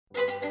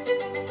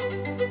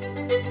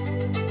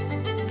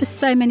For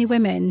so many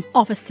women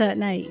of a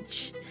certain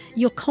age,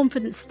 your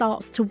confidence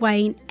starts to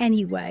wane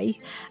anyway.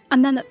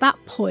 And then at that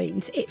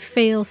point, it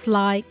feels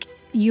like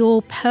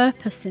your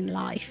purpose in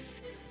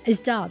life is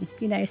done.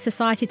 You know,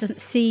 society doesn't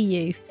see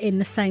you in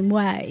the same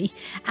way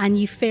and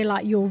you feel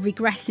like you're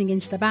regressing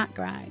into the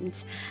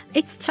background.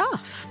 It's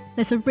tough.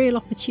 There's a real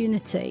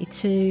opportunity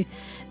to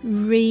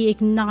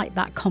reignite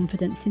that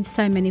confidence in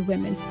so many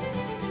women.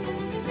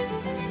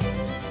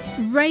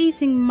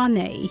 Raising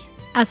money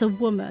as a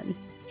woman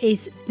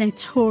is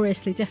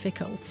notoriously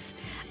difficult.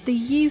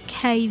 The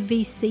UK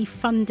VC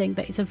funding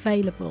that is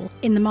available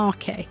in the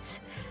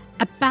market,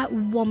 about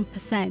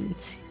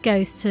 1%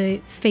 goes to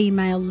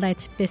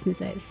female-led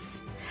businesses.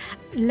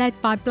 Led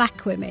by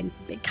black women,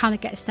 it kind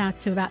of gets down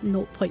to about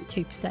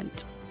 0.2%.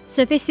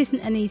 So this isn't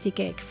an easy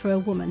gig for a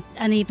woman,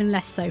 and even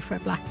less so for a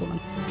black woman.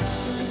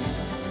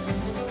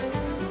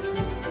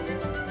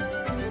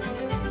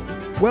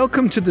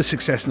 Welcome to the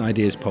Success and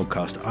Ideas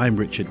podcast. I'm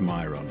Richard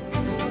Myron.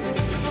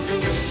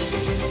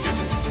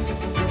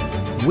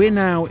 We're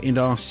now in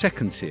our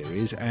second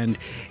series, and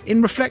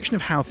in reflection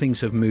of how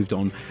things have moved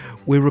on,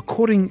 we're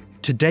recording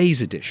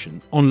today's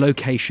edition on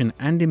location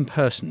and in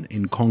person,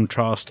 in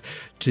contrast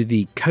to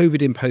the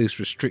COVID-imposed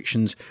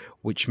restrictions,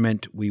 which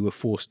meant we were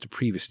forced to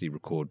previously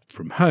record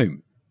from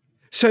home.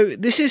 So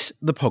this is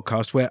the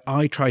podcast where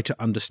I try to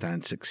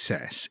understand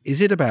success.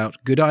 Is it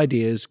about good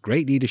ideas,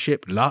 great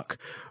leadership, luck,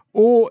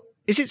 or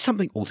is it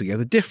something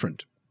altogether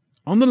different?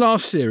 On the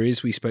last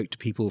series, we spoke to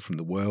people from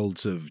the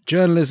worlds of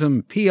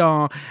journalism,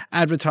 PR,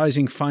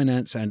 advertising,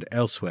 finance, and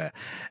elsewhere.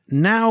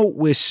 Now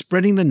we're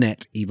spreading the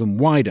net even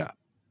wider.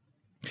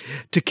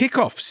 To kick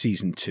off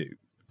season 2,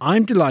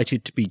 I'm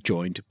delighted to be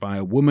joined by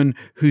a woman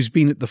who's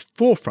been at the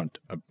forefront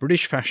of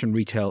British fashion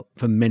retail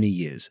for many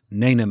years,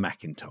 Nayna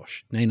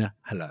McIntosh. Nayna,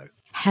 hello.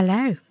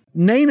 Hello.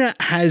 Nayna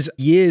has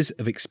years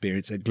of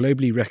experience at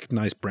globally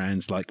recognised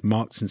brands like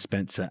Marks &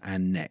 Spencer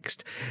and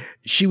Next.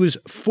 She was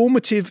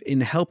formative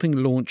in helping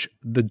launch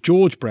the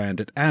George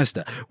brand at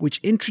Asda, which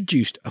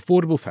introduced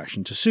affordable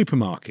fashion to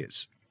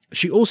supermarkets.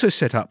 She also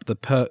set up the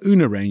Per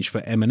Una range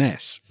for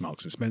M&S,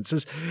 Marks &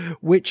 Spencer's,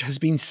 which has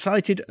been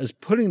cited as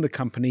pulling the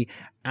company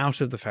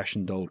out of the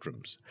fashion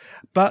doldrums.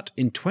 But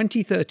in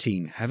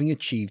 2013, having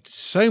achieved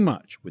so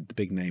much with the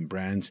big-name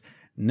brands,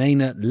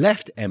 Nayna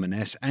left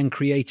M&S and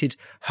created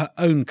her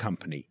own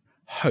company,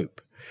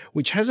 Hope,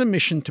 which has a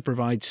mission to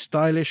provide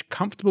stylish,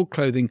 comfortable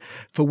clothing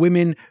for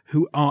women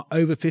who are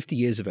over 50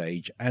 years of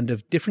age and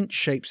of different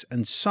shapes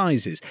and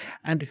sizes,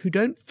 and who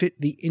don't fit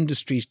the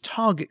industry's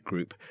target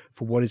group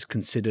for what is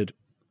considered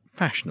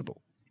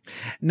fashionable.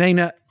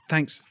 Nayna,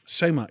 thanks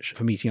so much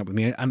for meeting up with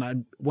me.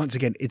 And once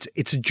again,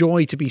 it's a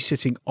joy to be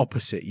sitting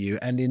opposite you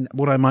and in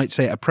what I might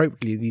say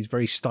appropriately, these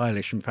very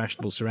stylish and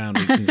fashionable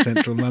surroundings in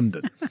central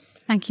London.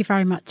 Thank you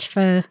very much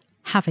for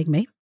having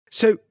me.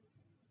 So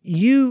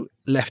you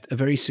left a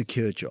very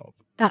secure job.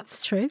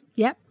 That's true.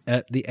 Yep.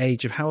 At the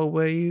age of, how old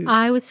were you?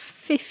 I was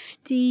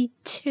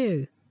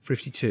 52.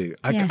 52.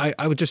 Yeah.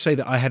 I would just say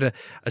that I had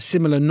a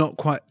similar, not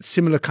quite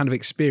similar kind of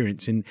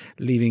experience in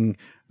leaving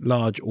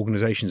large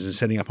organizations and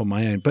setting up on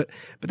my own. But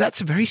that's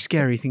a very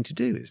scary thing to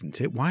do, isn't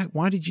it?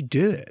 Why did you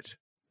do it?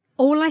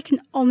 All I can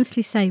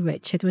honestly say,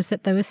 Richard, was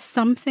that there was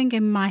something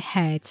in my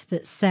head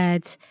that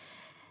said,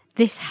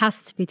 this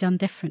has to be done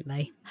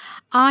differently.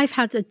 I've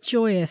had a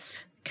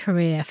joyous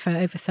career for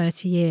over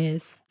 30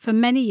 years. For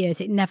many years,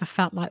 it never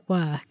felt like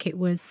work. It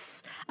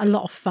was a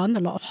lot of fun, a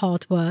lot of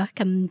hard work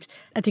and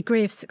a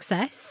degree of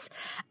success.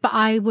 But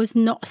I was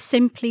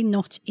simply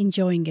not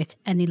enjoying it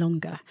any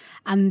longer.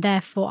 And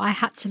therefore, I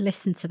had to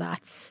listen to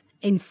that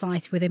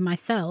insight within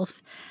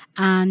myself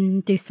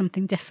and do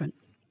something different.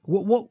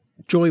 What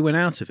joy went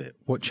out of it?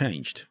 What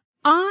changed?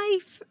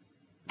 I've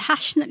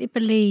passionately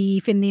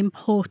believe in the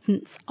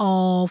importance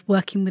of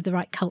working with the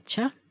right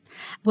culture,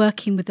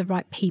 working with the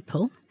right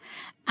people.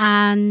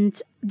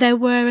 And there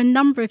were a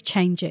number of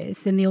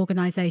changes in the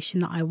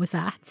organisation that I was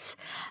at,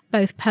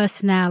 both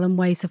personnel and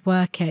ways of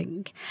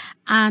working.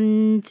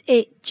 And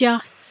it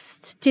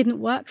just didn't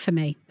work for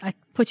me. I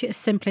put it as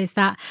simply as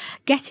that.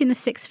 Getting the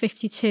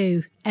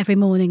 6:52 every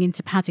morning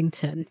into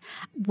Paddington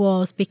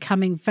was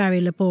becoming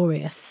very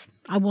laborious.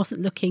 I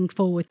wasn't looking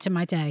forward to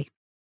my day.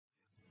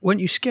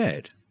 Weren't you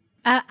scared?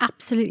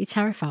 Absolutely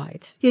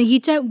terrified. You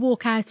don't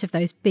walk out of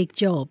those big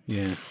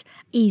jobs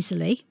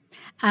easily.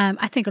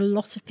 I think a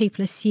lot of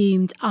people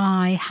assumed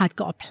I had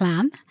got a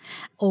plan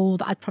or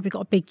that I'd probably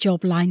got a big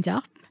job lined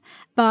up.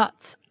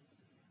 But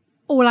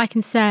all I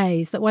can say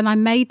is that when I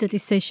made the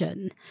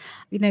decision,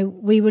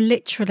 we were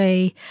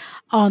literally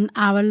on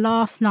our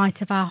last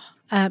night of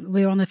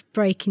we were on a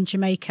break in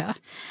Jamaica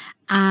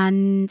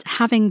and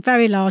having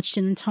very large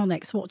gin and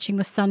tonics, watching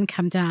the sun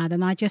come down.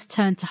 And I just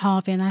turned to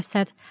Harvey and I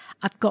said,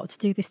 I've got to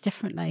do this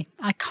differently.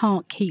 I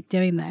can't keep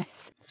doing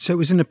this. So it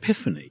was an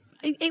epiphany.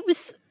 It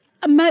was,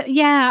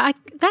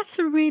 that's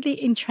a really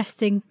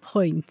interesting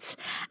point.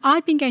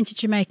 I've been going to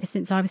Jamaica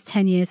since I was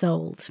 10 years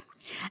old.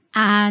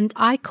 And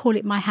I call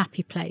it my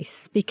happy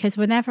place because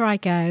whenever I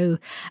go,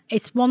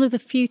 it's one of the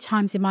few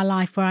times in my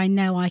life where I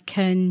know I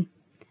can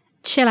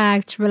chill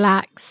out,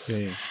 relax.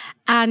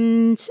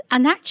 and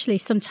actually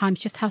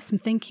sometimes just have some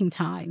thinking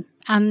time.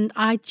 And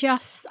I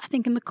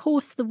think in the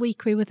course of the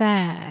week we were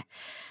there,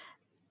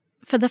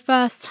 for the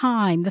first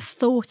time, the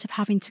thought of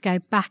having to go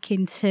back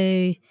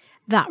into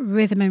that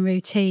rhythm and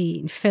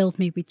routine filled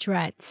me with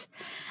dread.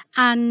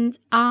 And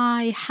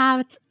I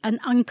had an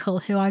uncle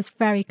who I was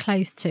very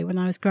close to when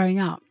I was growing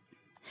up,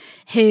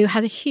 who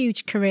had a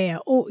huge career,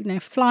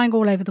 flying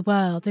all over the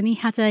world. And he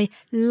had a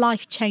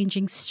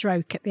life-changing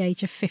stroke at the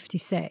age of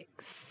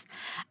 56.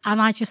 And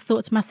I just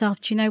thought to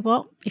myself, do you know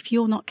what? If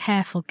you're not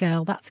careful,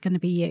 girl, that's going to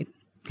be you.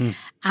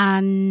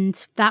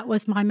 And that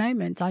was my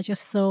moment. I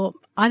just thought,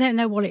 I don't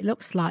know what it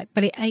looks like,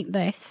 but it ain't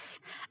this,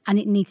 and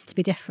it needs to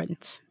be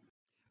different.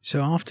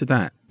 So after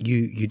that,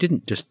 you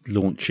didn't just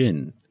launch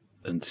in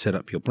and set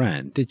up your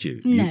brand, did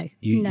you? No.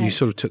 You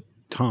sort of took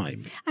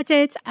time. I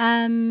did.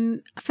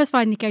 First of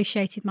all, I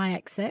negotiated my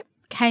exit,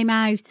 came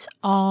out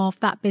of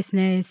that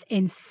business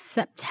in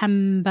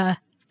September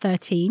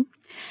 13.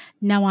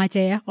 No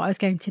idea what I was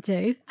going to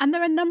do. And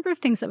there are a number of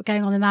things that were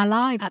going on in our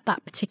lives at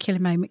that particular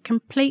moment,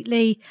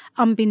 completely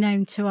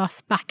unbeknown to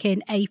us back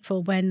in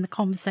April when the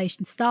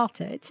conversation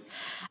started.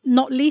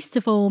 Not least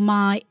of all,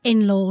 my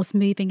in-laws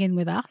moving in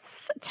with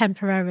us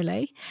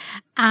temporarily.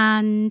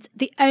 And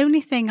the only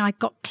thing I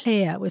got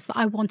clear was that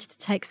I wanted to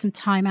take some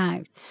time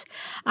out.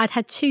 I'd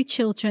had 2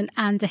 children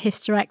and a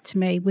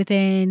hysterectomy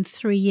within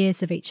 3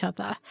 years of each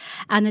other,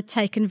 and had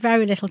taken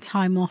very little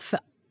time off for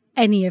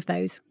any of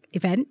those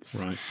events.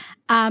 Right.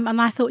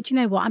 And I thought, you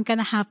know what, I'm going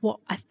to have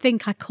what I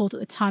think I called at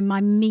the time my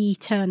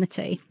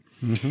me-eternity.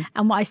 Mm-hmm.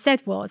 And what I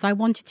said was I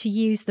wanted to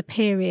use the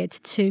period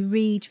to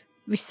read,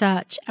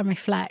 research and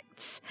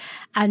reflect,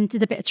 and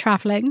did a bit of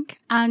travelling,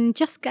 and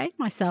just gave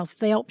myself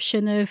the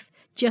option of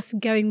just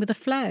going with the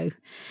flow.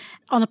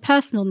 On a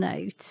personal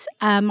note,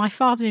 my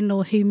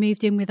father-in-law, who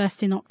moved in with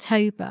us in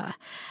October,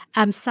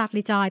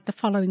 sadly died the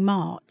following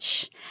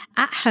March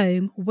at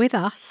home with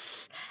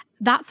us.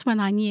 That's when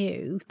I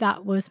knew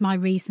that was my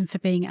reason for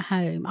being at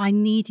home. I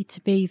needed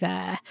to be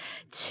there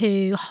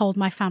to hold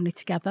my family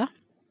together.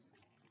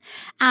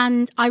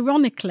 And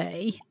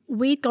ironically,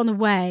 we'd gone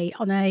away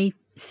on a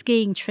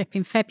skiing trip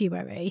in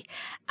February,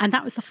 and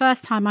that was the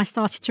first time I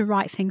started to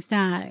write things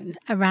down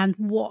around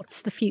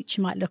what the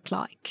future might look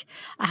like.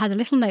 I had a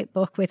little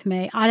notebook with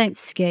me. I don't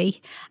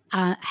ski,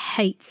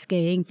 hate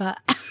skiing, but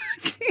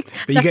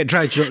but you get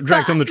dragged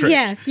on the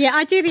trips. Yeah,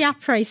 I do the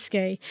après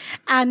ski,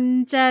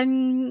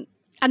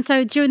 and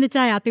so during the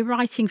day, I'd be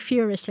writing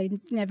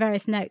furiously,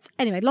 various notes.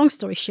 Anyway, long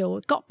story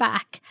short, got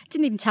back,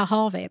 didn't even tell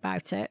Harvey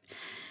about it.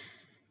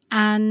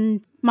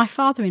 And my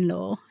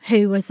father-in-law,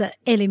 who was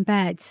ill in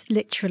bed,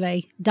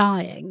 literally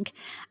dying,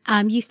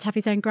 used to have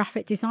his own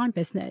graphic design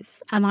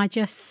business. And I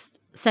just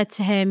said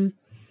to him,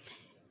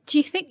 do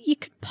you think you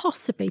could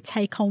possibly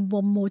take on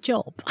one more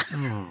job?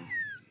 Oh,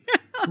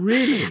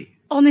 really?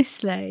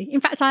 Honestly.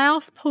 In fact, I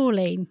asked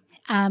Pauline,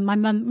 my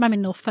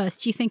mum-in-law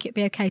first, do you think it'd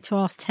be okay to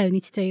ask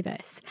Tony to do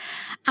this?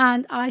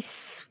 And I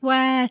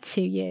swear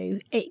to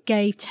you, it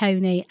gave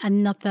Tony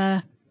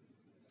another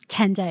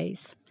 10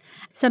 days.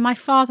 So my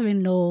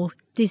father-in-law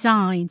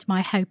designed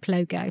my Hope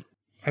logo.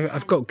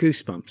 I've got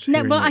goosebumps.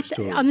 No, well,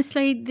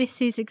 honestly,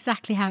 this is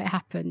exactly how it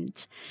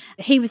happened.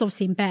 He was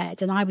obviously in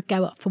bed, and I would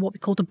go up for what we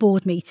called a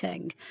board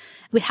meeting.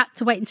 We had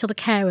to wait until the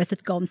carers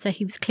had gone, so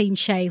he was clean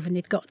shaven,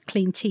 he'd got a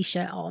clean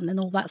T-shirt on and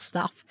all that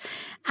stuff.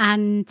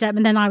 And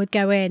then I would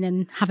go in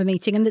and have a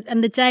meeting.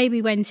 And the day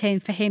we went in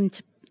for him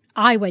to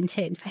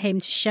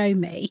show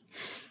me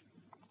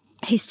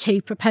his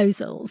 2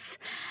 proposals,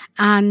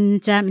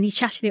 and he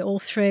chatted it all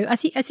through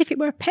as if it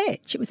were a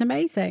pitch. It was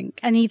amazing.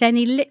 And he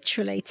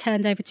literally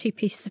turned over 2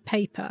 pieces of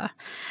paper,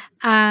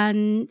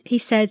 and he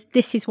said,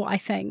 "This is what I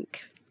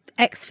think.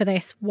 X for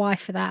this, Y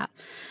for that."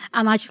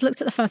 And I just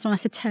looked at the first one. I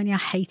said, "Tony, I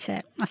hate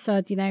it." I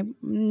said,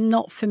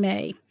 not for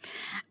me.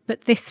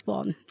 But this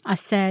one, I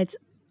said,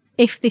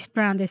 if this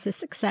brand is a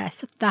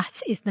success,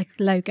 that is the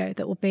logo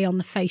that will be on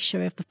the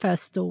fascia of the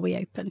first store we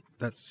open.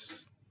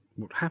 That's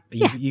what happened.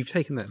 Yeah. You've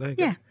taken that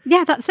logo.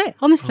 Yeah, that's it.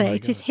 Honestly,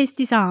 it is his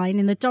design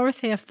in the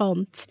Dorothea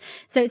font.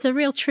 So it's a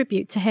real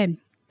tribute to him.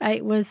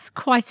 It was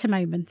quite a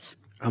moment.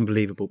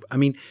 Unbelievable. I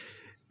mean,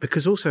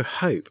 because also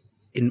Hope,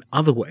 in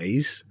other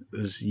ways,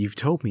 as you've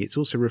told me, it's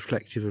also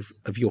reflective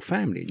of your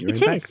family and your own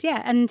background. It is,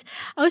 yeah. And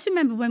I also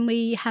remember when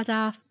we had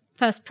our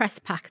first press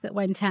pack that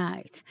went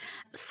out,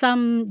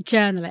 some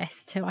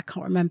journalist, who I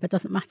can't remember,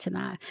 doesn't matter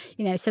now,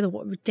 said, "Oh,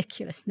 what a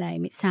ridiculous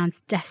name. It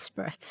sounds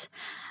desperate."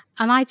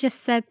 And I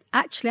just said,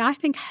 actually, I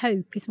think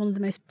hope is one of the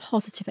most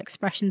positive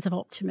expressions of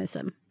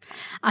optimism.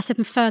 I said,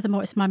 and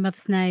furthermore, it's my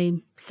mother's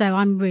name, so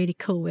I'm really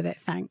cool with it,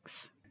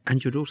 thanks.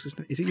 And your daughter's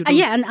name? Is it your daughter?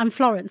 Yeah, and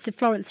Florence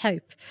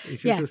Hope.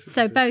 Yeah,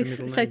 so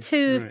both, so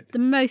 2 of the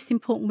most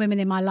important women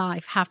in my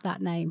life have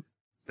that name.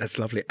 That's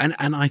lovely. And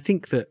I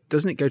think that,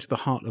 doesn't it go to the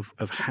heart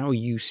of how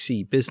you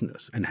see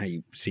business and how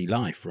you see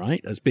life,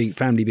 right? As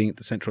family being at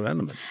the central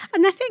element.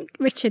 And I think,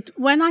 Richard,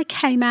 when I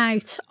came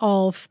out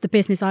of the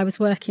business I was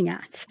working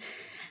at,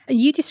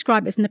 You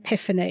describe it as an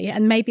epiphany,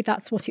 and maybe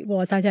that's what it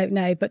was, I don't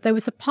know. But there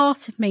was a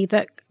part of me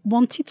that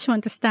wanted to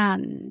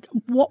understand,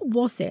 what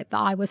was it that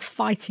I was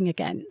fighting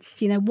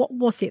against? What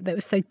was it that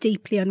was so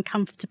deeply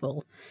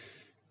uncomfortable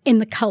in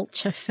the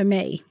culture for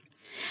me?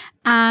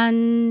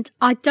 And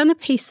I'd done a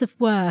piece of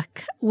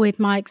work with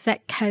my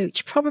exec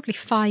coach probably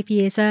 5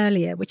 years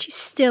earlier, which is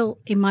still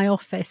in my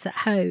office at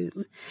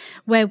home,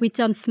 where we'd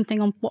done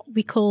something on what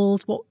we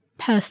called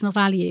personal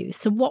values.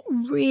 So what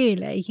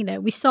really,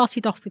 we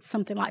started off with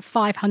something like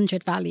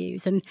 500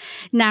 values and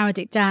narrowed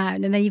it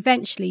down. And then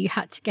eventually you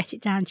had to get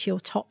it down to your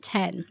top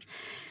 10.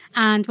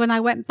 And when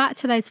I went back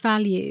to those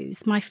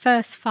values, my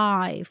first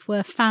 5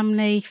 were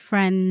family,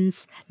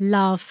 friends,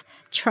 love,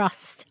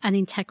 trust, and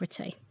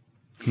integrity.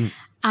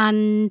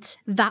 And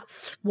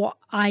that's what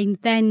I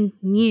then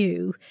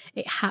knew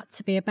it had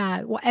to be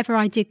about. Whatever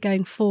I did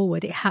going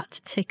forward, it had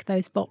to tick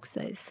those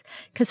boxes.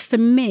 Because for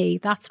me,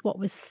 that's what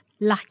was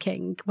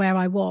lacking where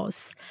I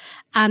was.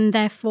 And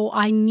therefore,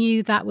 I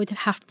knew that would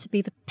have to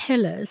be the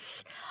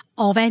pillars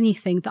of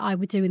anything that I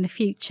would do in the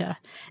future.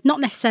 Not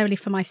necessarily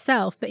for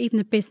myself, but even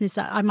a business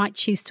that I might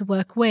choose to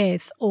work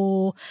with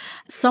or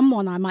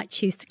someone I might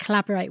choose to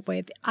collaborate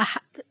with.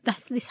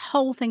 This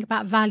whole thing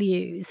about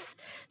values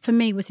for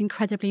me was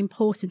incredibly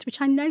important,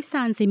 which I know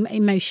sounds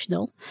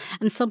emotional.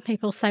 And some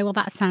people say, well,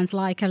 that sounds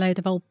like a load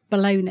of old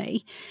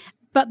baloney.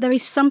 But there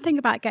is something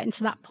about getting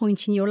to that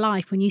point in your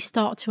life when you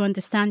start to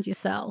understand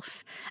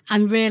yourself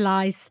and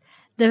realise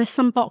there are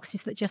some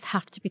boxes that just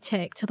have to be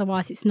ticked,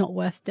 otherwise it's not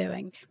worth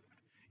doing.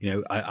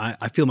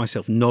 I feel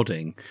myself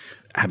nodding,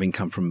 having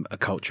come from a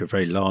culture of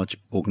very large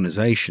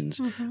organizations,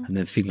 and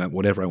then feeling like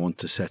whatever I want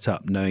to set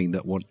up, knowing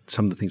that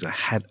some of the things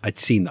I'd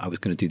seen that I was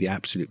going to do the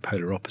absolute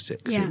polar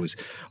opposite, because it was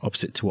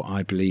opposite to what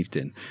I believed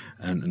in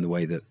and the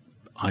way that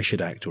I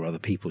should act or other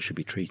people should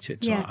be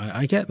treated. So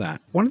I get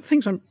that. One of the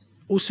things I'm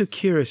also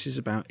curious is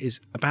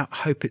about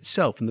hope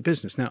itself and the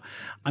business. Now,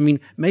 I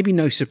mean, maybe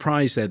no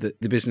surprise there that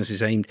the business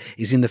is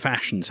in the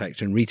fashion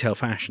sector and retail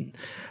fashion,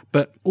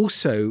 but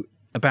also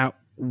about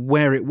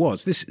where it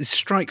was. This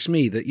strikes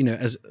me that,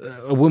 as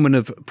a woman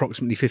of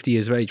approximately 50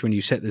 years of age when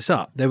you set this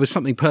up, there was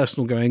something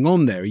personal going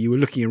on there. You were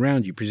looking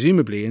around you,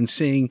 presumably, and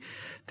seeing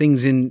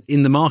things in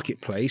the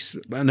marketplace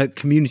and a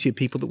community of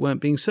people that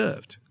weren't being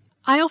served.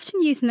 I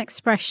often use an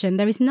expression,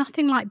 there is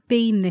nothing like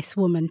being this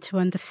woman to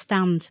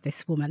understand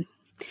this woman.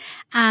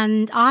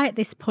 And I, at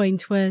this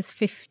point, was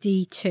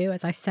 52,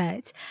 as I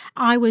said.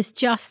 I was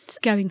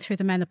just going through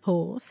the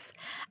menopause.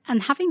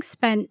 And having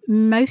spent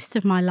most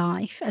of my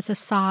life as a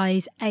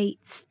size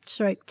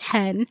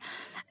 8/10,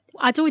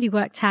 I'd already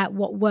worked out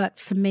what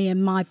worked for me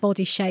and my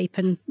body shape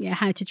and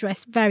how to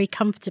dress very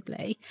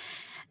comfortably.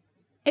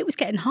 It was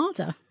getting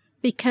harder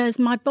because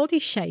my body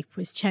shape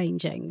was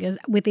changing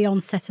with the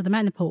onset of the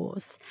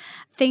menopause.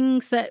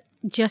 Things that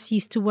just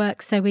used to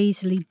work so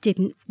easily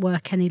didn't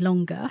work any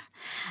longer.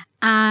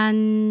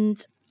 And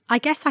I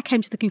guess I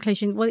came to the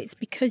conclusion, well, it's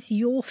because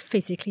you're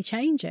physically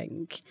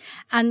changing.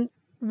 And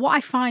what I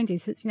find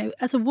is that,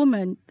 as a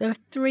woman, there are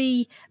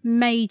 3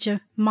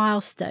 major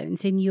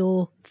milestones in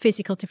your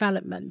physical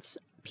development: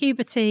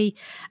 puberty,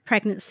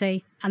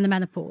 pregnancy, and the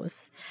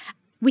menopause.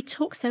 We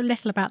talk so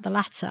little about the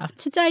latter.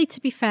 Today,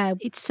 to be fair,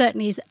 it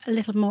certainly is a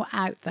little more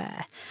out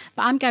there.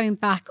 But I'm going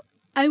back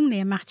only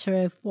a matter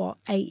of,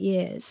 8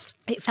 years.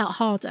 It felt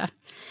harder.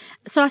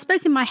 So I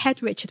suppose in my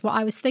head, Richard, what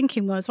I was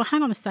thinking was, well,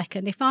 hang on a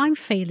second. If I'm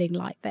feeling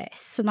like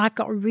this and I've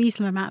got a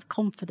reasonable amount of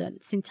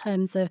confidence in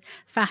terms of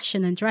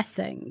fashion and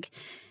dressing,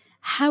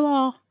 how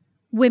are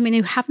women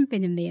who haven't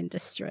been in the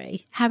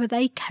industry, how are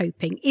they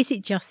coping? Is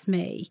it just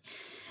me?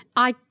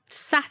 I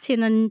sat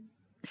in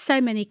so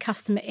many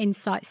customer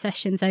insight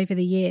sessions over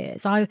the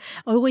years. I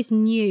always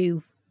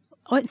knew,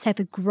 I won't say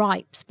the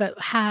gripes, but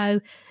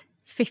how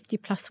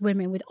 50+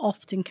 women would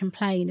often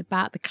complain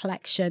about the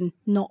collection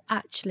not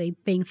actually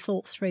being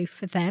thought through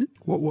for them.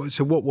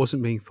 So what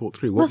wasn't being thought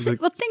through?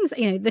 Things,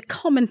 the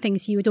common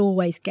things you would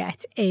always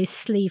get is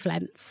sleeve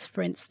lengths,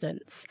 for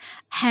instance,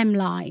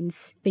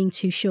 hemlines being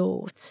too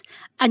short,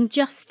 and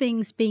just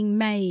things being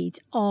made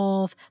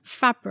of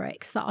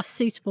fabrics that are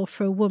suitable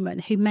for a woman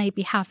who may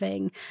be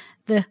having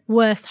the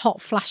worst hot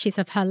flashes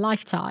of her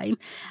lifetime.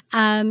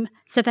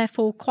 So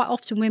therefore, quite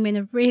often women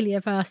are really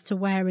averse to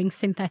wearing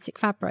synthetic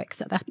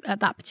fabrics at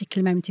that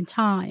particular moment in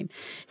time.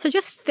 So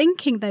just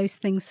thinking those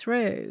things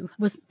through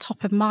was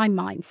top of my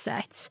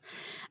mindset.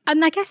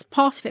 And I guess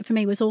part of it for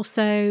me was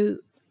also,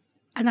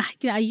 and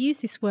I use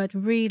this word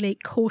really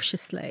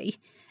cautiously,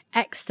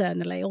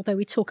 externally, although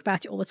we talk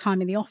about it all the time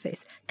in the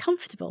office,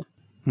 comfortable.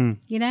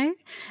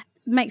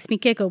 Makes me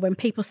giggle when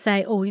people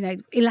say,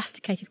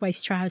 elasticated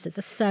waist trousers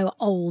are so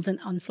old and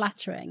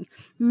unflattering.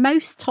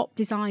 Most top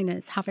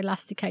designers have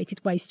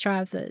elasticated waist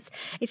trousers.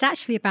 It's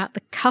actually about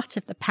the cut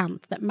of the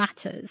pant that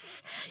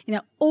matters.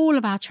 All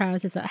of our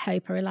trousers at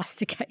Hope are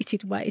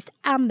elasticated waist,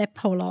 and they're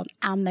pull-on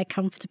and they're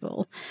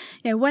comfortable.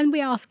 When we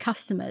ask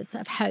customers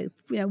of Hope,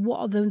 what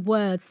are the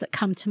words that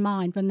come to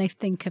mind when they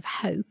think of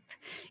Hope?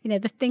 The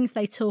things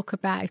they talk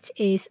about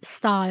is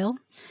style,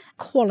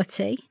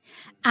 quality,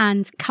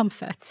 and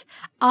comfort.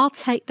 I'll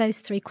take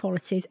those three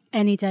qualities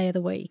any day of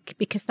the week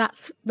because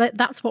that's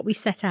what we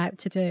set out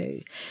to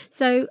do.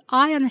 So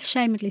I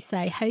unashamedly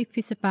say Hope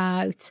is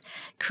about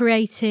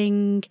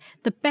creating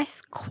the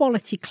best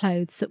quality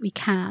clothes that we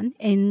can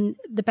in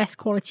the best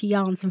quality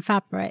yarns and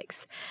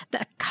fabrics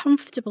that are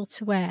comfortable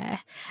to wear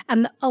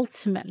and that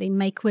ultimately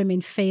make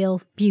women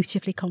feel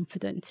beautifully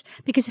confident.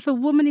 Because if a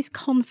woman is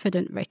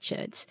confident,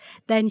 Richard,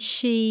 then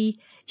she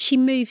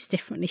moves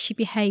differently, she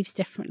behaves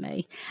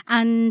differently.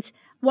 And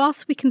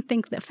whilst we can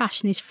think that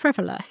fashion is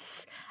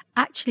frivolous,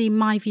 actually, in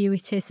my view,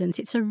 it isn't.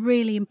 It's a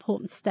really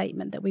important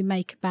statement that we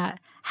make about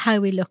how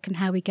we look and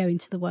how we go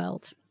into the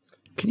world.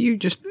 Can you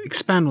just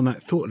expand on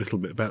that thought a little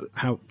bit about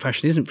how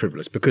fashion isn't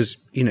frivolous? Because,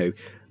 a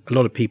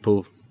lot of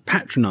people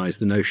patronise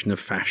the notion of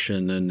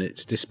fashion and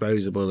it's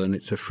disposable and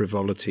it's a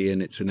frivolity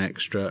and it's an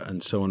extra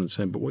and so on and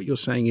so on. But what you're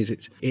saying is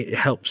it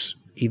helps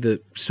either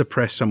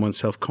suppress someone's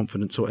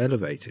self-confidence or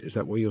elevate it. Is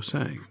that what you're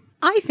saying?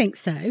 I think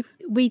so.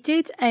 We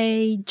did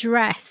a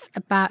dress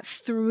about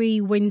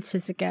 3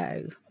 winters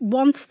ago,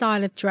 one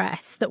style of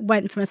dress that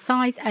went from a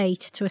size 8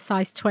 to a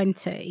size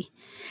 20.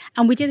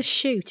 And we did a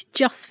shoot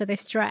just for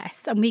this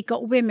dress. And we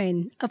got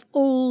women of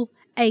all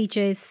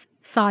ages,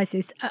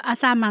 sizes,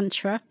 as our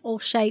mantra, all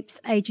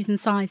shapes, ages and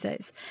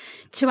sizes,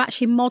 to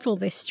actually model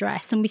this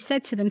dress. And we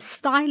said to them,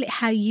 style it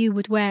how you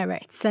would wear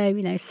it.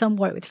 So, some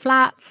wear it with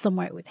flats, some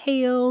wear it with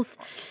heels,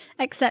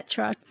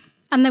 etc.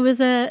 And there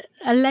was a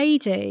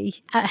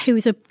lady who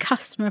was a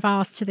customer of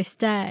ours to this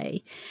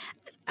day,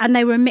 and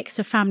they were a mix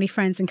of family,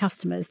 friends and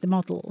customers, the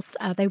models.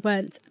 They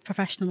weren't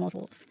professional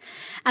models.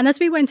 And as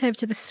we went over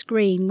to the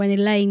screen, when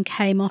Elaine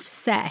came off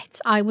set,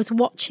 I was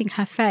watching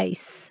her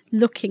face,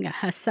 looking at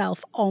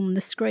herself on the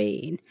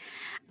screen.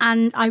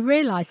 And I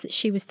realised that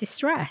she was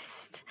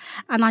distressed.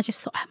 And I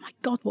just thought, oh my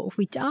God, what have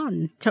we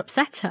done to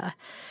upset her?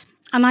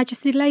 And I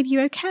just said, Elaine, are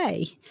you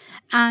okay?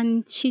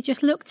 And she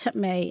just looked at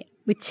me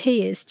with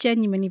tears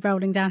genuinely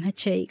rolling down her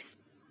cheeks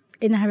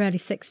in her early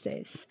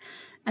 60s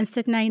and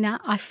said, Nayna,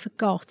 I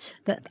forgot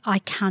that I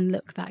can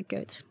look that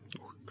good.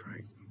 Oh,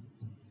 great.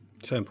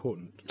 So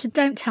important. So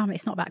don't tell me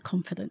it's not about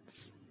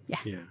confidence. Yeah,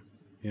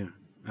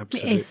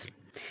 absolutely. It is.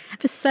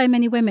 For so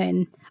many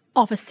women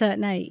of a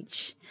certain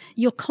age,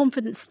 your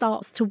confidence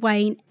starts to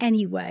wane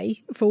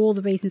anyway for all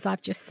the reasons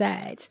I've just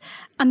said.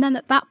 And then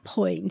at that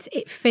point,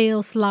 it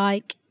feels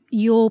like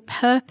your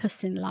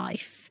purpose in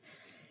life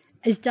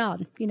is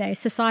done.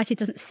 Society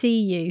doesn't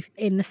see you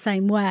in the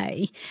same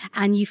way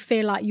and you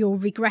feel like you're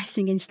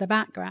regressing into the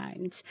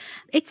background.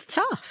 It's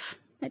tough.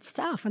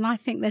 And I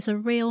think there's a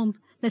real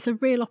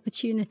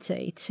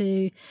opportunity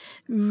to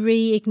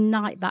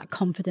reignite that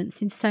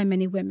confidence in so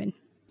many women.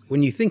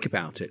 When you think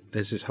about it,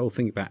 there's this whole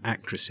thing about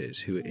actresses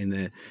who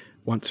are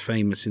once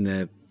famous in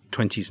their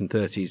 20s and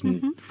 30s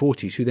and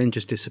 40s who then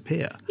just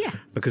disappear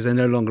because they're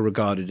no longer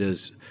regarded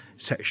as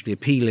sexually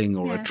appealing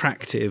or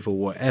attractive or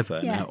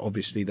whatever. Now,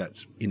 obviously,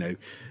 that's,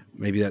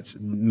 maybe that's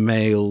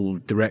male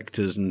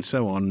directors and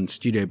so on,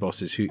 studio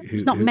bosses who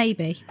it's not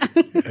maybe.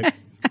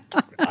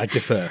 I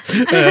defer.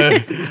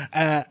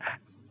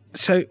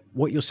 So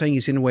what you're saying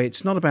is, in a way,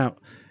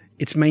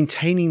 it's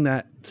maintaining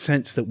that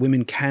sense that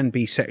women can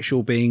be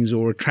sexual beings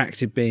or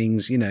attractive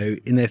beings, in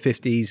their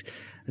 50s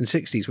and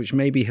 60s, which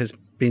maybe has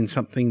been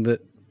something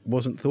that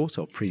wasn't thought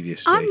of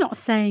previously. I'm not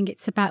saying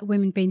it's about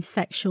women being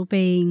sexual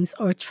beings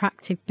or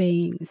attractive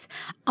beings.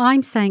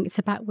 I'm saying it's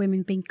about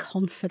women being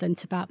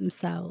confident about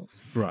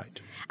themselves. Right.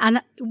 And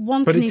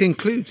but it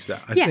includes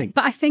that, I think. Yeah,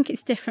 but I think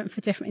it's different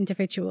for different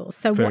individuals.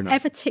 So Fair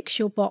whatever enough. ticks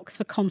your box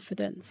for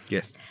confidence,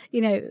 yes,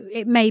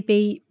 it may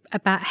be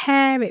about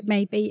hair, it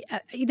may be,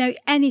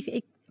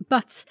 anything.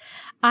 But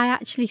I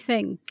actually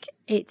think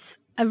it's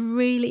a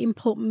really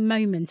important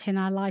moment in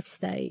our life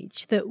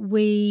stage that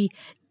we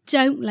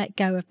don't let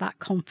go of that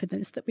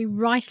confidence, that we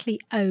rightly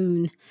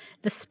own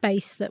the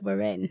space that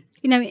we're in.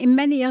 In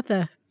many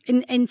other,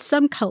 in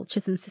some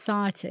cultures and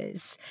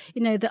societies,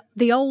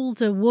 the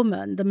older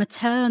woman, the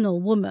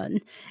maternal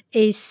woman,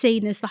 is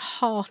seen as the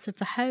heart of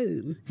the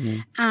home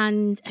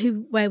and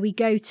where we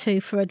go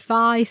to for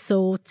advice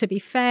or to be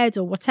fed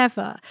or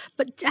whatever,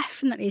 but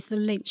definitely is the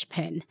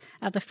linchpin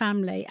of the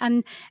family.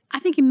 And I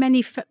think in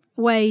many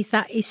ways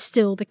that is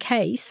still the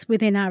case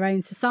within our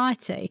own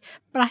society.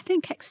 But I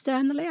think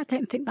externally, I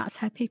don't think that's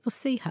how people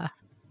see her.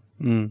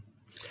 Mm.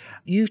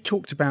 You've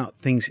talked about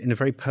things in a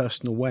very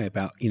personal way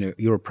about,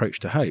 your approach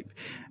to hope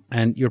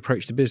and your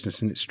approach to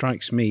business. And it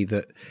strikes me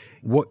that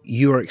what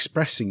you're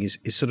expressing is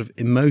sort of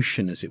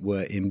emotion, as it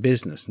were, in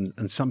business.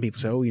 And some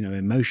people say,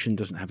 emotion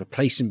doesn't have a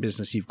place in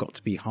business. You've got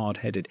to be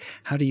hard-headed.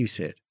 How do you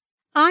see it?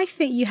 I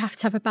think you have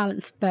to have a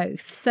balance of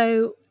both.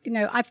 So,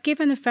 I've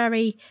given a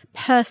very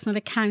personal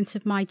account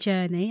of my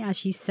journey,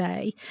 as you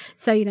say.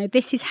 So,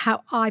 this is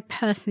how I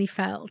personally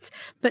felt.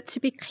 But to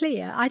be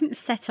clear, I didn't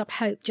set up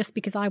Hope just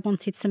because I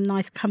wanted some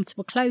nice,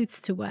 comfortable clothes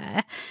to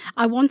wear.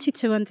 I wanted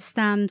to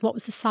understand what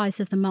was the size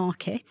of the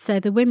market. So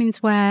the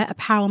women's wear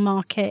apparel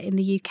market in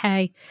the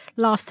UK,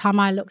 last time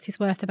I looked, is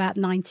worth about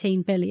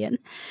 19 billion.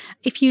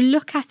 If you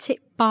look at it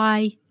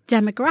by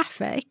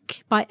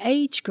demographic, by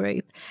age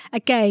group,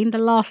 again, the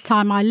last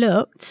time I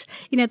looked,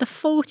 the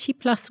 40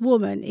 plus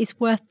woman is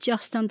worth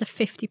just under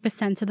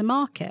 50% of the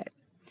market.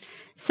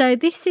 So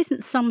this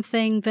isn't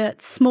something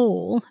that's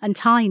small and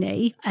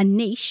tiny and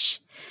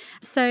niche.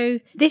 So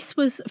this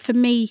was, for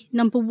me,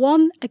 number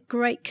one, a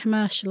great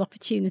commercial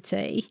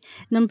opportunity.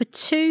 Number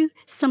two,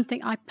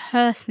 something I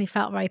personally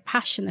felt very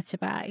passionate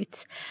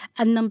about.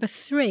 And number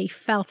three,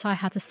 felt I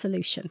had a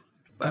solution.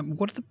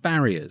 What are the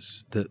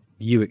barriers that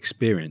you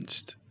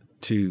experienced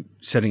to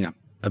setting up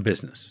a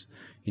business,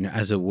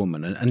 as a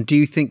woman? And do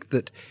you think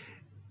that,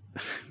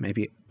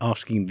 maybe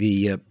asking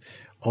the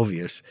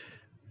obvious,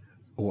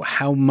 or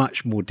how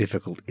much more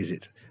difficult is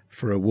it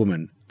for a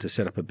woman to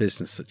set up a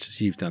business such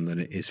as you've done than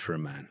it is for a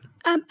man?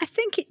 I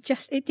think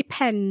it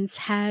depends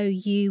how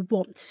you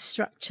want to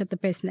structure the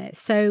business.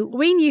 So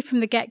we knew from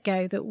the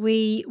get-go that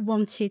we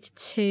wanted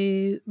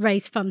to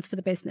raise funds for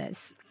the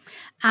business.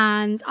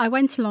 And I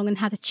went along and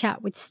had a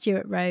chat with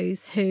Stuart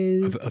Rose,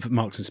 who... Of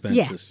Marks and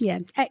Spencer's. Yeah,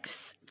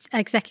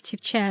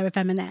 ex-executive chair of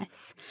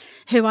M&S,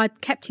 who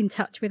I'd kept in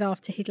touch with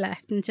after he'd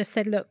left, and just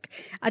said, look,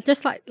 I'd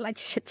just like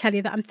to tell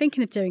you that I'm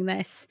thinking of doing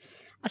this.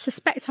 I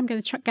suspect I'm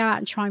going to go out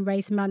and try and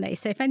raise money.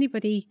 So if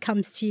anybody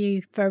comes to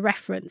you for a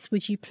reference,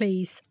 would you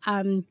please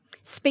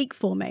speak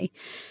for me?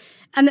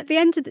 And at the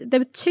end of there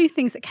were two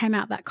things that came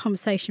out of that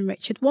conversation,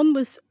 Richard. One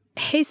was,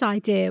 his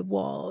idea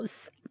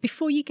was,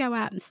 before you go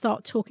out and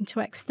start talking to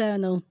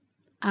external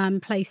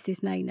places,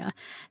 Nayna,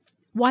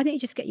 why don't you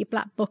just get your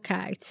black book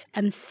out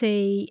and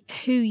see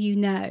who you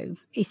know?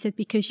 He said,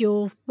 because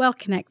you're well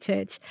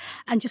connected,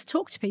 and just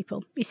talk to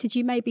people. He said,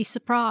 you may be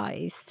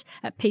surprised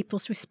at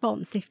people's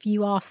response if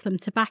you ask them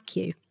to back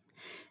you.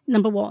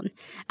 Number one.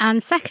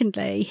 And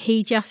secondly,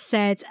 he just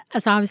said,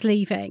 as I was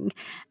leaving,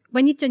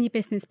 when you've done your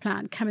business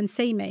plan, come and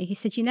see me. He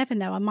said, you never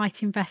know, I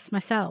might invest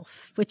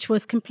myself, which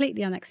was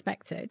completely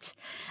unexpected.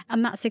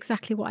 And that's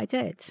exactly what I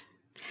did.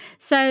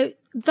 So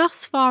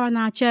thus far on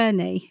our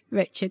journey,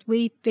 Richard,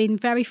 we've been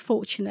very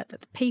fortunate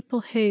that the people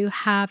who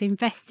have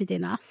invested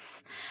in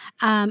us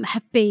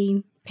have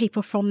been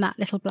people from that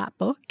little black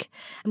book.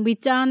 And we've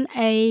done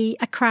a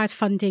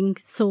crowdfunding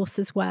source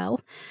as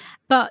well.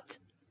 But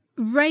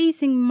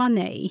raising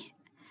money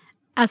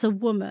as a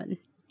woman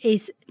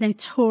is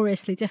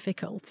notoriously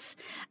difficult.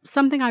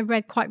 Something I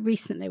read quite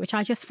recently, which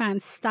I just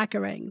found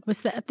staggering,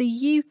 was that of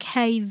the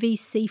UK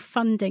VC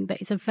funding that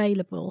is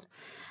available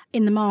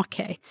in the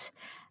market,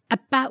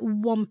 about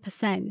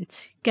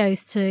 1%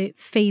 goes to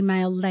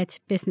female-led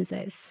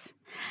businesses.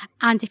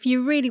 And if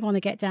you really want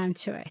to get down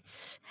to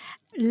it,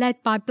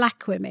 led by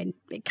black women,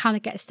 it kind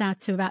of gets down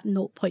to about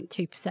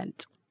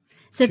 0.2%.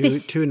 So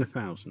two in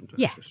 1,000.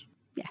 Yeah.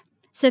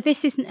 So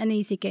this isn't an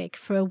easy gig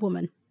for a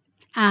woman,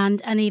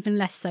 and even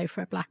less so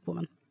for a black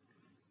woman.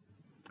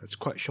 That's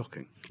quite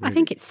shocking. Really. I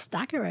think it's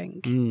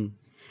staggering.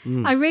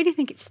 I really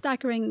think it's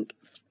staggering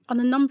on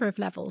a number of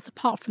levels,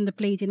 apart from the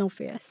bleeding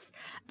obvious.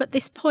 But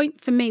this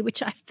point for me,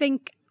 which I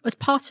think was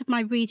part of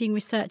my reading,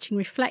 researching,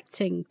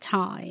 reflecting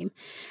time,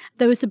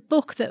 there was a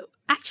book that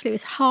actually it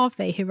was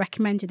Harvey who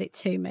recommended it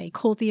to me,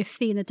 called The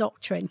Athena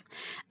Doctrine.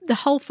 The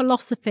whole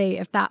philosophy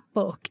of that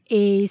book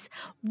is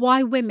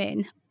why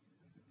women,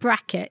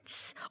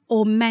 brackets,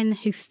 or men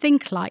who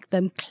think like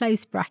them,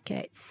 close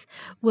brackets,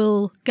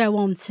 will go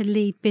on to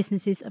lead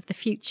businesses of the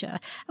future.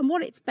 And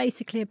what it's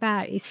basically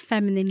about is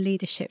feminine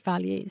leadership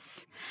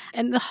values.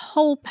 And the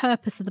whole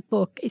purpose of the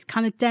book is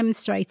kind of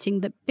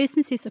demonstrating that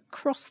businesses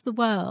across the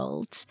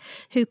world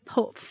who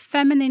put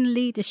feminine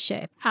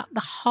leadership at the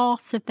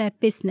heart of their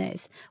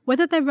business,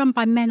 whether they're run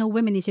by men or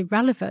women, is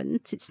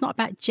irrelevant. It's not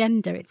about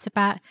gender, it's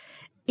about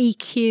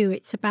EQ,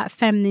 it's about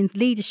feminine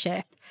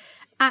leadership,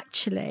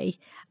 actually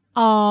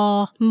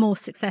are more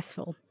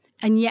successful.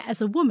 And yet as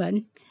a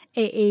woman,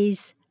 it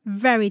is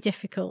very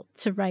difficult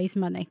to raise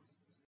money.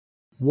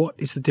 What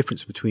is the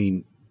difference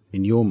between,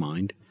 in your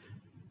mind,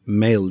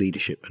 male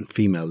leadership and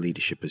female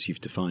leadership as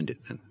you've defined it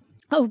then?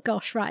 Oh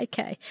gosh, right,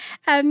 okay.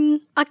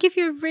 I'll give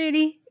you a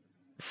really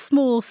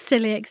small,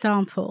 silly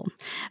example.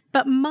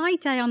 But my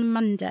day on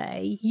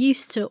Monday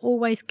used to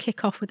always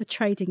kick off with a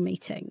trading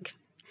meeting.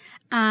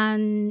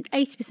 And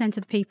 80%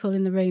 of the people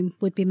in the room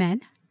would be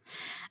men.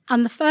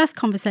 And the first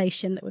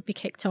conversation that would be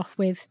kicked off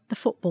with the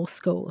football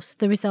scores,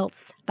 the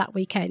results that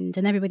weekend,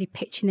 and everybody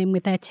pitching in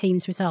with their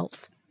team's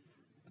results.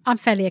 I'm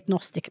fairly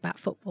agnostic about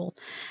football.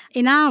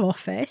 In our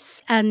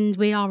office, and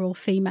we are all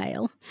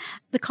female,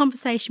 the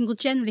conversation will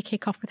generally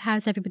kick off with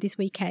how's everybody's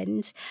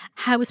weekend,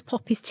 how was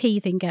Poppy's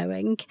teething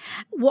going,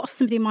 what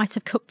somebody might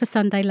have cooked for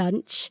Sunday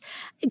lunch.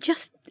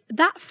 Just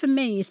that for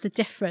me is the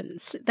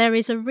difference. There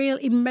is a real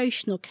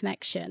emotional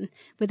connection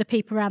with the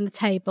people around the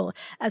table,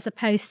 as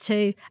opposed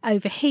to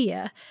over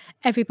here,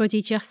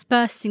 everybody just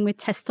bursting with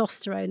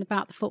testosterone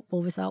about the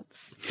football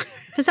results.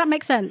 Does that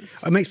make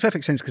sense? It makes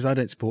perfect sense because I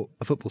don't support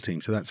a football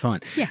team, so that's fine.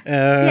 Yeah.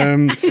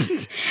 And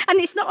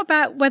it's not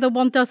about whether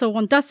one does or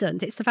one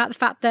doesn't. It's about the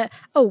fact that,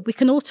 we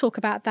can all talk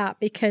about that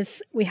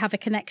because we have a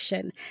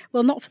connection.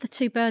 Well, not for the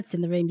two birds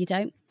in the room, you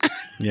don't.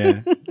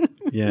 Yeah.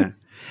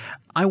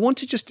 I want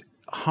to just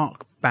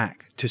hark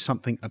back to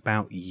something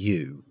about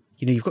you.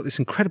 you've got this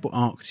incredible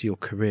arc to your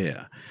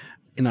career.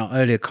 In our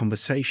earlier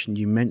conversation,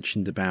 you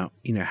mentioned about,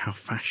 how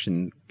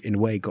fashion in a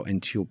way got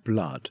into your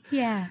blood.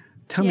 Yeah.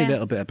 Tell me a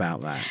little bit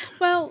about that.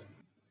 Well,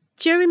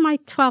 during my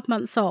 12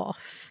 months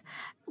off,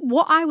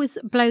 what I was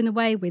blown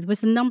away with was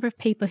the number of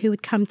people who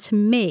would come to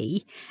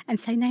me and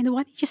say, Nayna,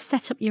 why don't you just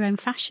set up your own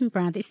fashion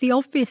brand? It's the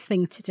obvious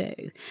thing to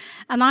do.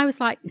 And I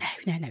was like,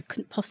 no,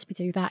 couldn't possibly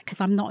do that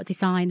because I'm not a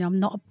designer, I'm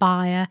not a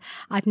buyer,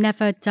 I've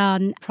never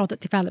done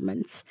product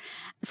development.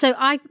 So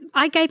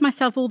I gave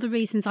myself all the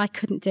reasons I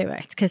couldn't do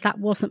it because that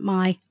wasn't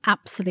my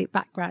absolute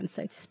background,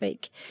 so to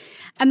speak.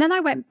 And then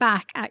I went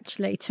back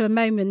actually to a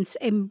moment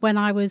when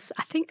I was,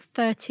 I think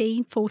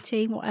 13,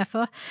 14,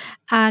 whatever,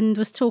 and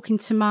was talking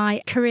to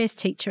my careers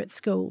teacher at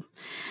school,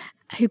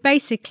 who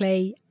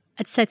basically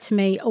had said to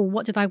me,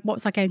 what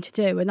was I going to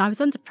do? And I was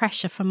under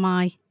pressure from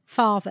my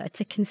father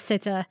to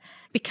consider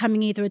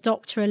becoming either a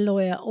doctor, a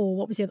lawyer,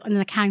 or an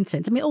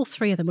accountant. I mean, all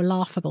three of them were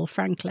laughable,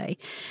 frankly.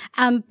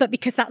 But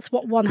because that's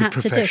what one had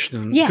to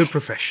do. Yes, good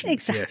profession.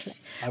 Exactly.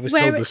 Yes, I was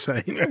told the same.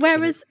 Actually.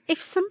 Whereas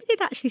if somebody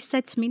had actually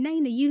said to me,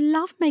 Nayna, you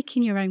love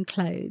making your own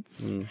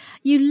clothes.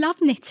 You love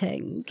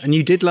knitting. And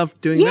you did love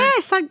doing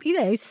that?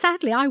 Yes,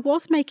 sadly, I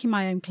was making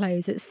my own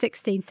clothes at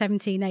 16,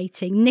 17,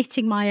 18,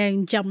 knitting my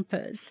own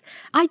jumpers.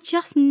 I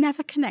just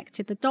never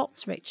connected the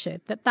dots,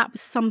 Richard, that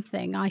was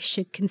something I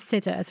should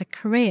consider as a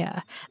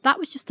career. That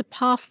was just a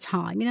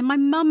pastime. My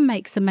mum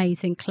makes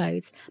amazing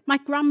clothes. My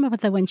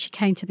grandmother, when she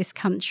came to this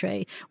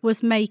country,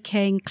 was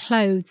making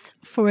clothes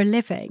for a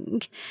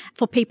living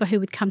for people who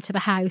would come to the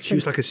house. She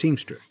was like a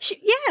seamstress.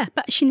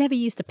 But she never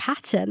used a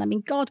pattern. I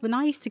mean, God, when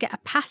I used to get a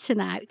pattern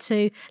out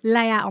to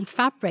lay out on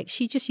fabric,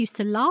 she just used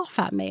to laugh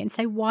at me and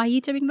say, why are you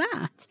doing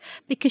that?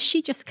 Because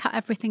she just cut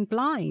everything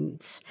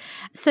blind.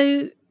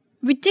 So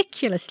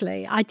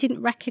ridiculously, I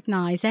didn't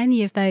recognise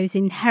any of those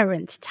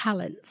inherent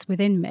talents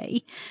within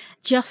me.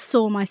 Just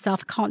saw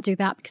myself, can't do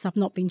that because I've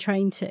not been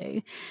trained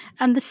to.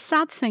 And the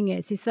sad thing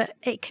is that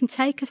it can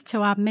take us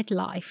to our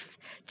midlife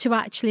to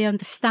actually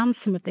understand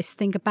some of this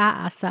thing about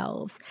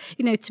ourselves,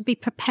 to be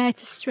prepared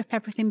to strip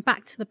everything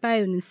back to the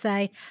bone and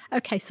say,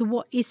 okay, so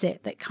what is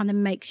it that kind of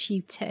makes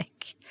you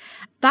tick?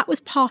 That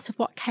was part of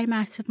what came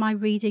out of my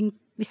reading,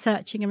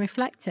 researching and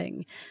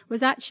reflecting,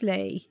 was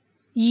actually,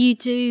 you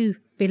do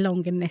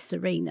belong in this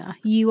arena.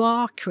 You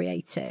are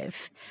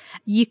creative.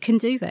 You can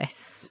do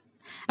this.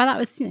 And that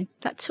was,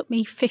 that took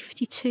me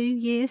 52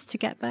 years to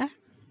get there.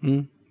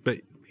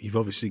 But you've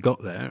obviously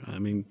got there. I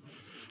mean,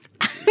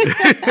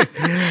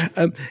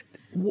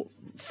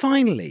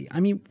 finally,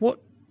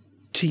 what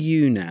to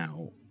you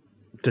now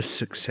does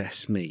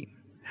success mean?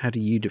 How do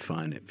you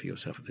define it for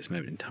yourself at this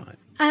moment in time?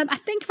 I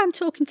think if I'm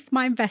talking to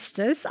my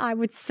investors, I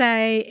would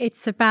say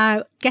it's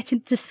about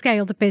getting to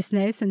scale the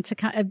business and to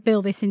kind of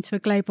build this into a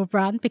global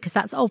brand, because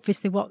that's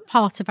obviously what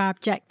part of our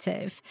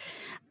objective.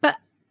 But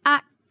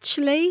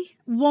actually,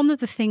 one of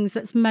the things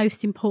that's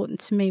most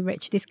important to me,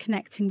 Richard, is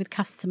connecting with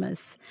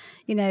customers,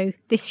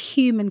 this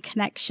human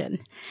connection.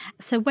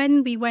 So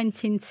when we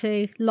went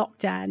into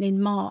lockdown in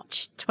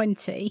March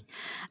 20,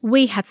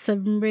 we had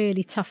some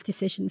really tough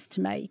decisions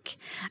to make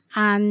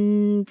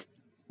and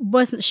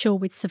wasn't sure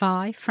we'd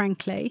survive,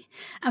 frankly.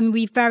 And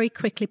we very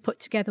quickly put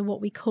together what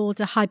we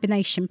called a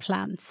hibernation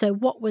plan. So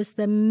what was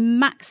the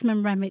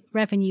maximum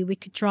revenue we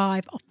could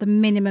drive off the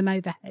minimum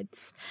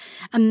overheads?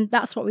 And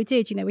that's what we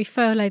did. We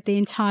furloughed the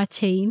entire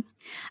team.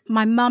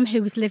 My mum,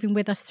 who was living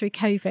with us through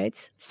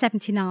COVID,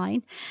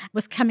 79,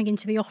 was coming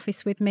into the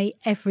office with me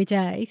every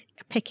day,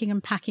 picking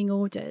and packing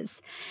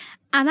orders.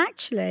 And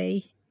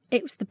actually,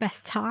 it was the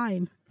best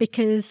time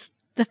because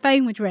the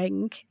phone would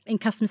ring in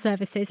customer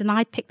services and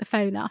I'd pick the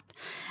phone up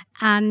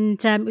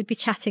and we'd be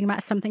chatting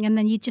about something, and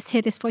then you'd just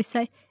hear this voice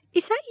say,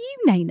 is that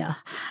you, Nayna?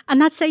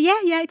 And I'd say, yeah,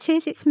 it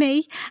is, it's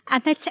me.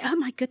 And they'd say, oh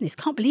my goodness,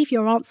 can't believe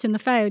you're answering the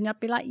phone. I'd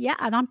be like, yeah,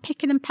 and I'm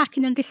picking and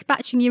packing and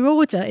dispatching your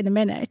order in a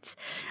minute.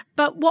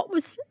 But what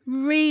was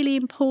really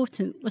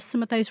important was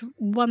some of those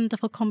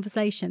wonderful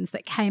conversations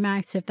that came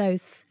out of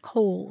those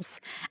calls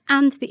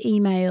and the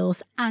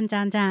emails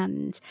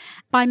and.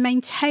 By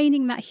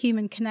maintaining that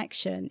human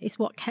connection is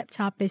what kept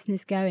our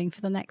business going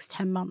for the next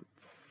 10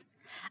 months.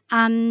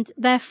 And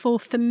therefore,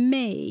 for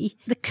me,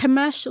 the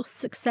commercial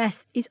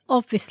success is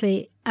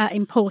obviously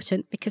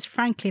important because,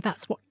 frankly,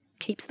 that's what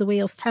keeps the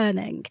wheels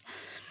turning.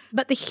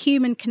 But the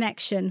human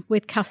connection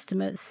with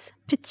customers,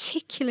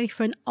 particularly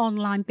for an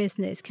online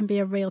business, can be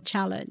a real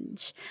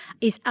challenge,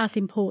 is as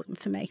important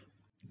for me.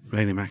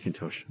 Nayna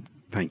McIntosh,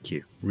 thank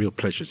you. Real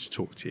pleasure to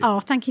talk to you.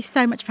 Oh, thank you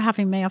so much for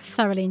having me. I've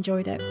thoroughly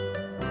enjoyed it.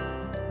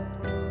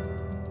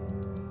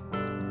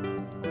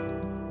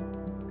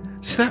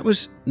 So that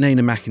was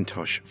Nayna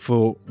McIntosh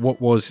for what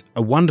was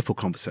a wonderful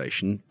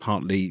conversation,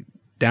 partly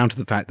down to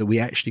the fact that we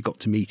actually got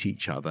to meet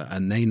each other.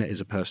 And Nayna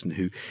is a person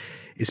who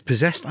is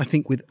possessed, I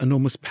think, with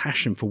enormous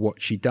passion for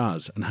what she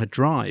does. And her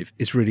drive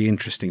is really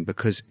interesting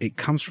because it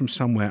comes from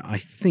somewhere, I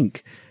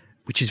think,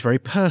 which is very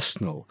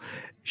personal.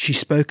 She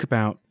spoke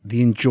about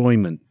the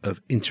enjoyment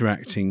of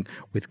interacting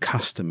with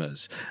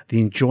customers,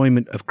 the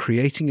enjoyment of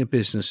creating a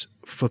business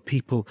for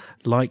people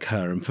like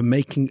her and for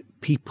making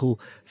people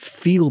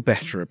feel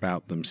better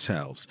about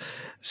themselves.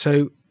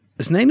 So,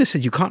 as Nayna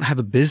said, you can't have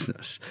a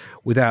business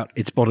without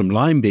its bottom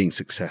line being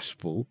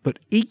successful, but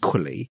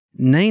equally,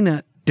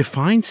 Nayna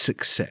defines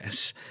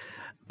success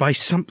by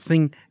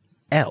something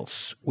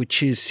else,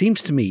 which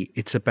seems to me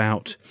it's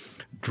about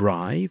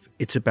drive,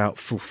 it's about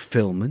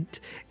fulfillment,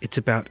 it's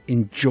about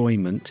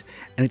enjoyment,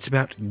 and it's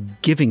about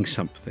giving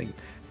something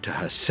to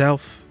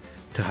herself,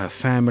 to her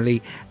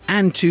family,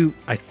 and to,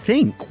 I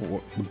think,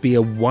 what would be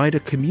a wider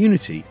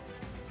community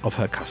of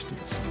her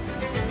customers.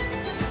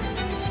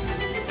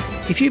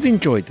 If you've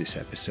enjoyed this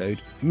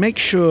episode, make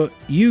sure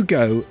you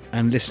go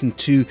and listen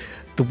to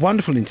the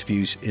wonderful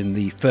interviews in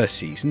the first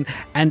season,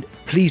 and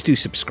please do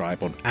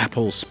subscribe on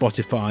Apple,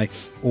 Spotify,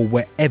 or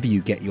wherever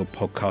you get your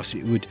podcasts.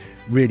 It would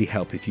really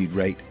help if you'd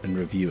rate and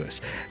review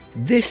us.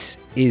 This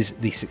is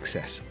the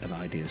Success and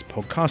Ideas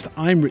podcast.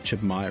 I'm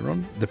Richard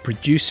Myron. The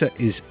producer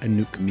is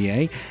Anouk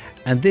Mier,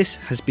 and this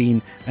has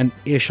been an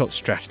Earshot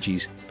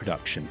Strategies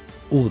production.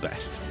 All the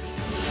best.